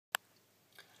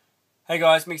Hey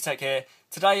guys, Tech here.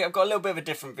 Today I've got a little bit of a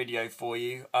different video for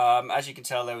you. As you can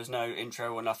tell, there was no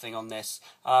intro or nothing on this.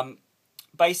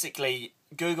 Basically,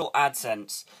 Google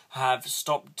Adsense have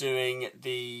stopped doing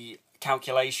the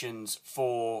calculations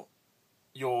for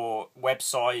your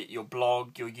website, your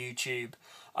blog, your YouTube.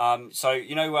 So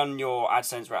you know on your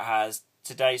Adsense where it has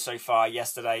today so far,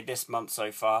 yesterday, this month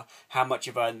so far, how much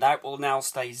you've earned, that will now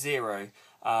stay zero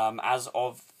as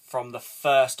of from the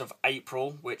 1st of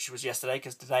April, which was yesterday,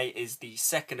 because today is the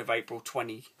 2nd of April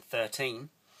 2013.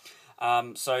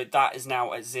 So that is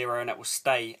now at zero, and it will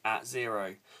stay at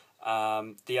zero.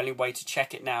 The only way to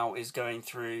check it now is going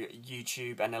through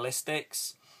YouTube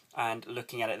Analytics and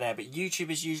looking at it there. But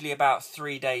YouTube is usually about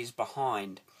 3 days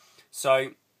behind. So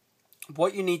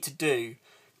what you need to do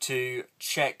to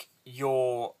check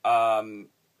your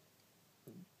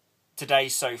today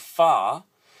so far,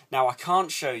 now I can't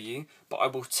show you, but I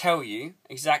will tell you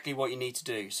exactly what you need to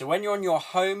do. So when you're on your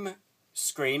home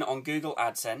screen on Google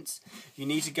Adsense, you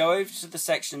need to go over to the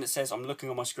section that says, I'm looking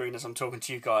on my screen as I'm talking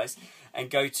to you guys, and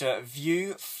go to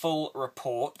View Full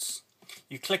Reports.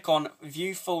 You click on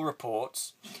View Full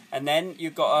Reports, and then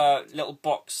you've got a little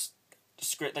box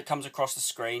script that comes across the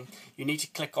screen. You need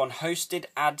to click on Hosted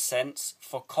AdSense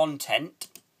for Content.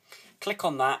 Click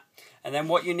on that, and then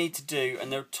what you need to do,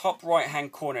 in the top right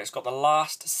hand corner, it's got the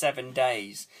last 7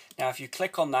 days. Now if you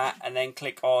click on that and then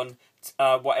click on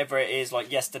whatever it is,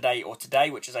 like yesterday or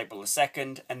today, which is April the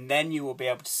 2nd, and then you will be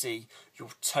able to see your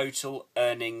total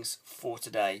earnings for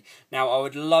today. Now I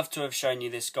would love to have shown you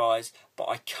this, guys, but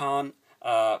I can't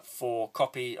for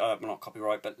not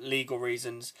copyright, but legal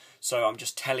reasons. So I'm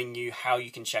just telling you how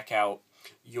you can check out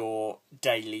your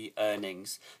daily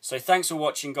earnings. So thanks for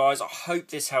watching, guys. I hope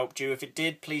this helped you. If it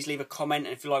did, please leave a comment,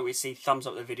 and if you like what you see, thumbs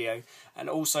up the video, and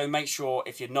also make sure,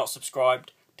 if you're not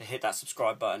subscribed, to hit that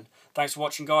subscribe button. Thanks for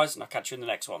watching, guys, and I'll catch you in the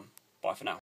next one. Bye for now.